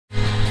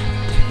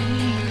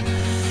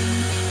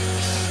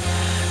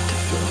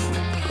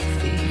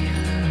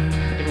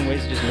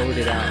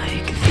coated out.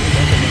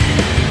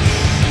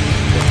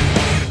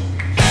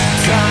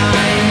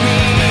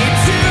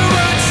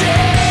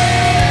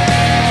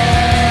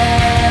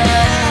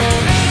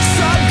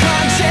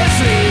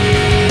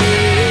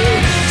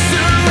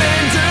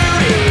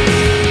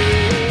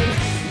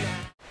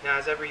 Now,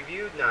 as I've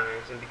reviewed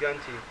knives and begun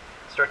to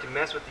start to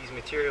mess with these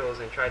materials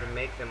and try to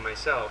make them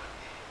myself,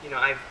 you know,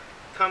 I've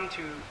come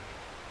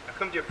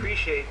to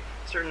appreciate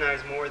certain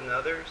knives more than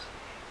others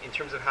in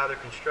terms of how they're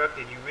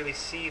constructed. You really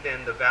see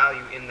then the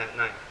value in that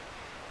knife.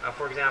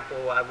 For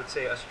example, I would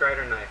say a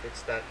Strider knife.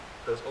 It's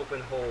those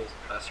open hole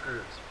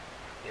screws.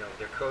 You know,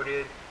 they're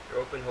coated, they're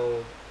open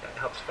hole. That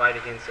helps fight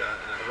against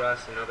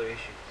rust and other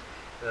issues.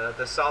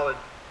 The solid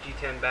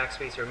G10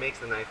 backspacer makes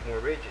the knife more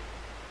rigid.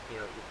 You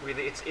know,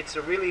 really, it's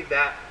really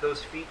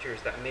those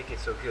features that make it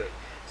so good.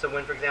 So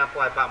when, for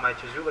example, I bought my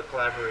Chazula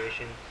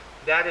collaboration,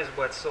 that is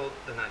what sold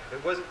the knife.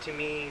 It wasn't to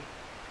me.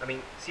 I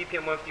mean,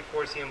 CPM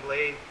 154 CM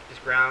blade,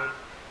 just ground,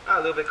 a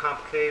little bit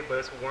complicated, but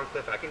it's a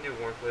Warncliffe. I can do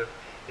Warncliffe.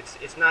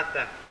 It's not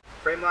that.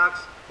 Frame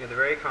locks, you know, they're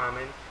very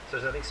common, so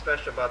there's nothing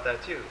special about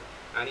that too.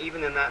 And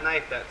even in that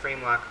knife, that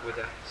frame lock would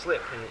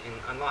slip and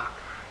unlock.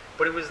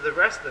 But it was the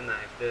rest of the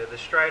knife, the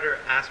Strider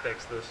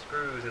aspects, those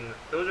screws, and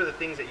those are the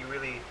things that you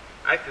really,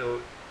 I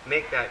feel,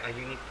 make that a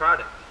unique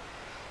product.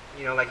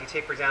 You know, like you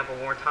take, for example,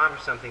 Warren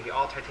Thomas or something, the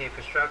all titanium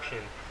construction,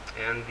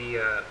 and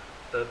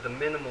the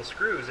minimal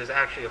screws is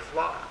actually a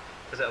flaw,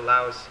 because it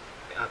allows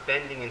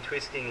bending and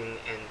twisting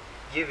and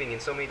giving in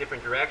so many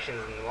different directions,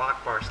 and the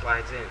lock bar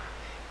slides in.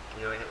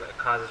 You know, it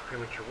causes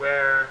premature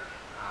wear.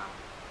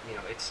 You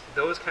know, it's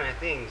those kind of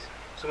things.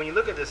 So when you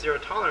look at the zero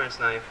tolerance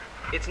knife,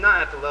 it's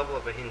not at the level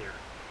of a Hinderer.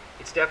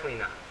 It's definitely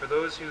not. For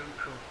those who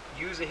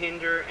use a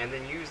Hinderer and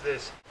then use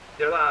this,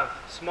 there are a lot of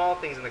small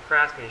things in the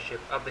craftsmanship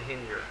of the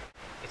Hinderer.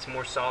 It's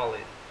more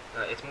solid.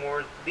 It's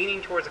more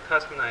leaning towards a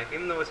custom knife,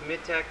 even though it's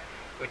mid-tech,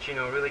 which, you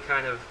know, really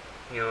kind of,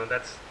 you know,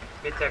 that's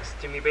mid-tech's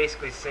to me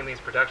basically the same thing as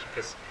production,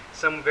 because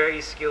some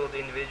very skilled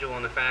individual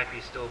in the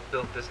factory still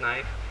built this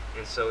knife,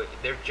 and so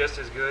they're just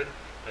as good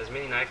as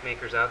many knife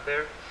makers out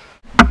there.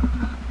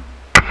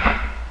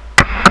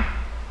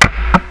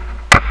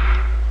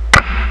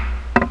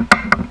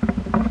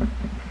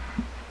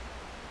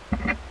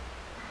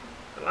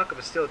 The lockup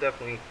is still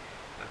definitely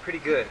pretty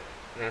good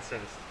in that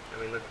sense.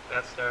 I mean, look,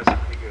 that star's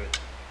pretty good.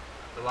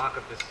 The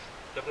lockup is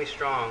definitely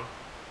strong.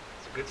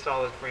 It's a good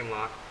solid frame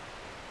lock.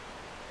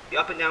 The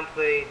up and down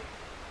blade,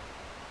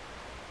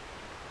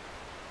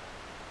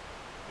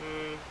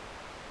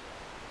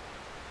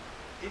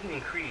 didn't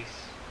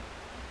increase.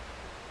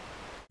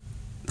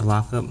 The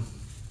lockup.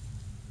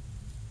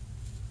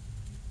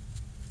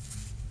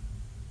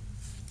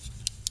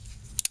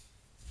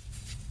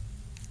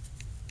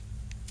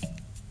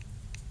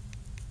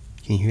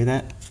 Can you hear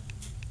that?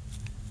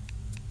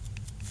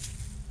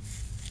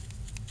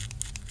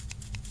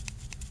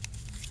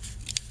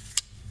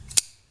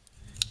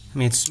 I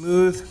mean, it's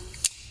smooth.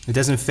 It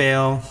doesn't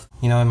fail.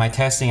 You know, in my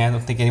testing, I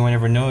don't think anyone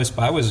ever noticed,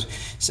 but I was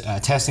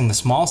testing the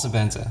small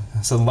Sebenza.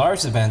 So the large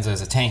Sebenza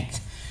is a tank,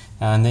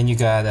 and then you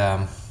got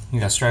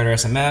Strider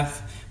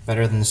SMF,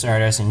 better than the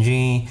Strider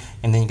SNG,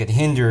 and then you get the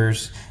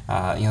Hinderers.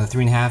 You know, the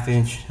 3.5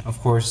 inch. Of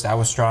course, that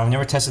was strong.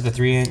 Never tested the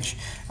 3 inch.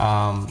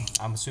 I'm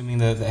assuming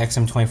the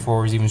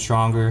XM24 was even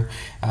stronger.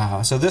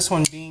 So this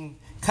one being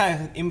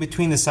kind of in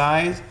between the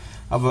size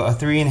of a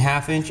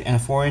 3.5 inch and a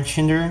 4 inch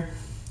Hinderer.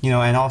 You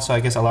know, and also I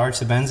guess a large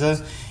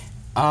Sebenza.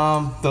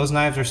 Those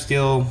knives are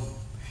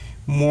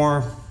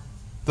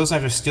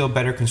still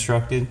better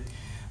constructed.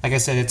 Like I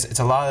said, it's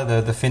a lot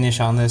of the finish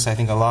on this. I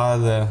think a lot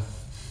of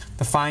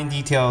the fine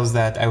details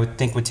that I would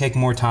think would take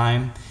more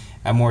time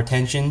and more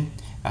attention.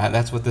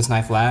 That's what this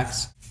knife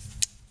lacks.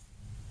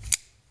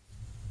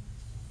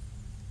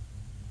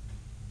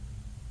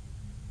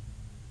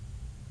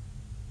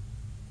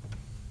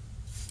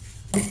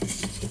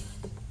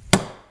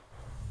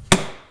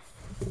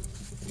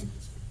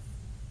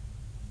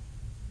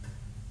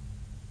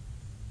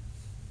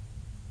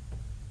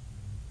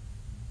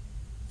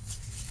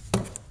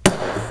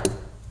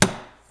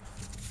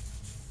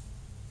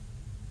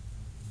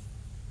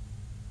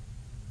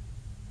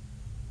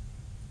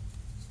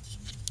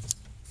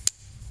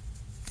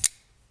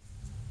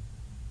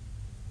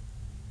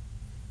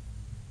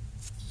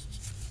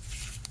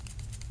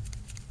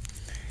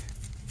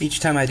 Each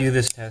time I do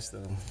this test,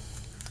 though,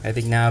 I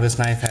think now this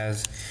knife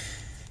has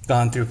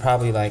gone through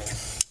probably like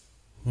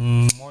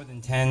more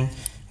than 10,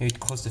 maybe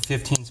close to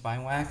 15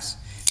 spine wax,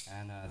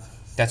 and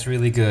that's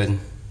really good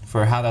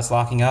for how that's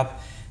locking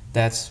up.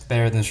 That's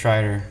better than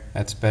Strider.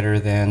 That's better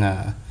than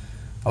a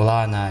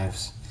lot of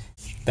knives.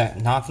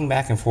 That knocking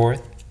back and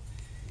forth,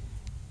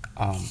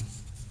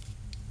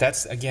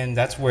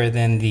 that's where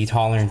then the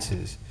tolerance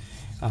is.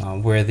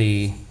 Where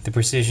the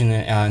precision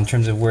in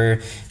terms of where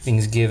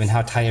things give and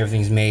how tight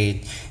everything's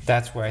made,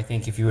 that's where I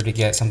think if you were to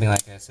get something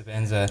like a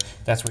Sebenza,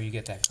 that's where you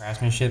get that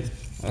craftsmanship.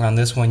 On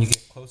this one you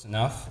get close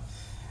enough,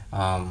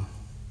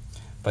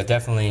 but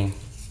definitely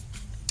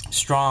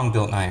strong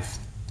built knife.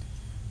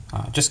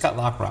 Just got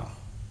lock rot,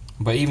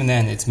 but even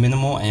then it's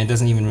minimal and it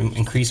doesn't even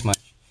increase much.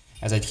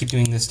 as I keep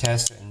doing this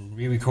test and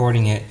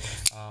re-recording it.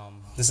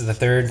 This is the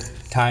third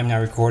time now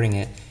recording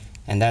it,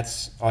 and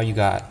that's all you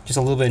got. Just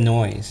a little bit of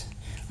noise.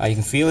 You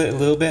can feel it a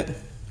little bit,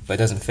 but it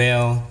doesn't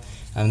fail.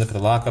 Look, the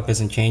lockup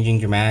isn't changing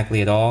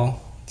dramatically at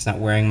all. It's not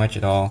wearing much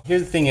at all.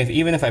 Here's the thing,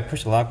 even if I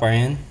push the lock bar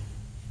in,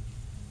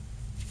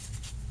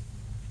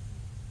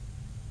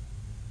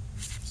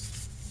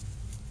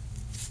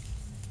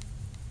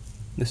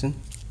 listen.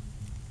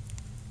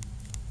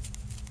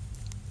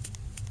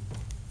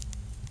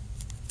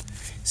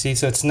 See,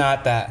 so it's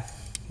not that.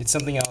 It's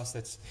something else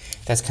that's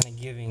kind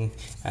of giving,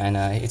 and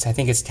I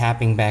think it's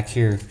tapping back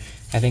here.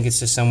 I think it's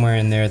just somewhere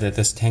in there that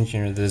this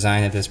tension or the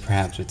design of this,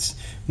 perhaps it's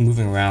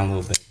moving around a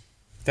little bit.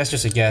 That's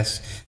just a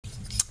guess.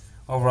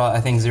 Overall, I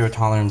think Zero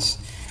Tolerance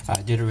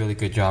did a really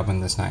good job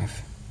on this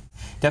knife.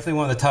 Definitely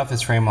one of the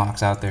toughest frame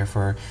locks out there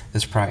for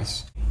this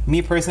price.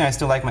 Me personally, I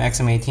still like my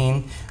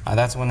XM-18.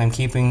 That's the one I'm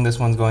keeping. This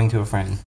one's going to a friend.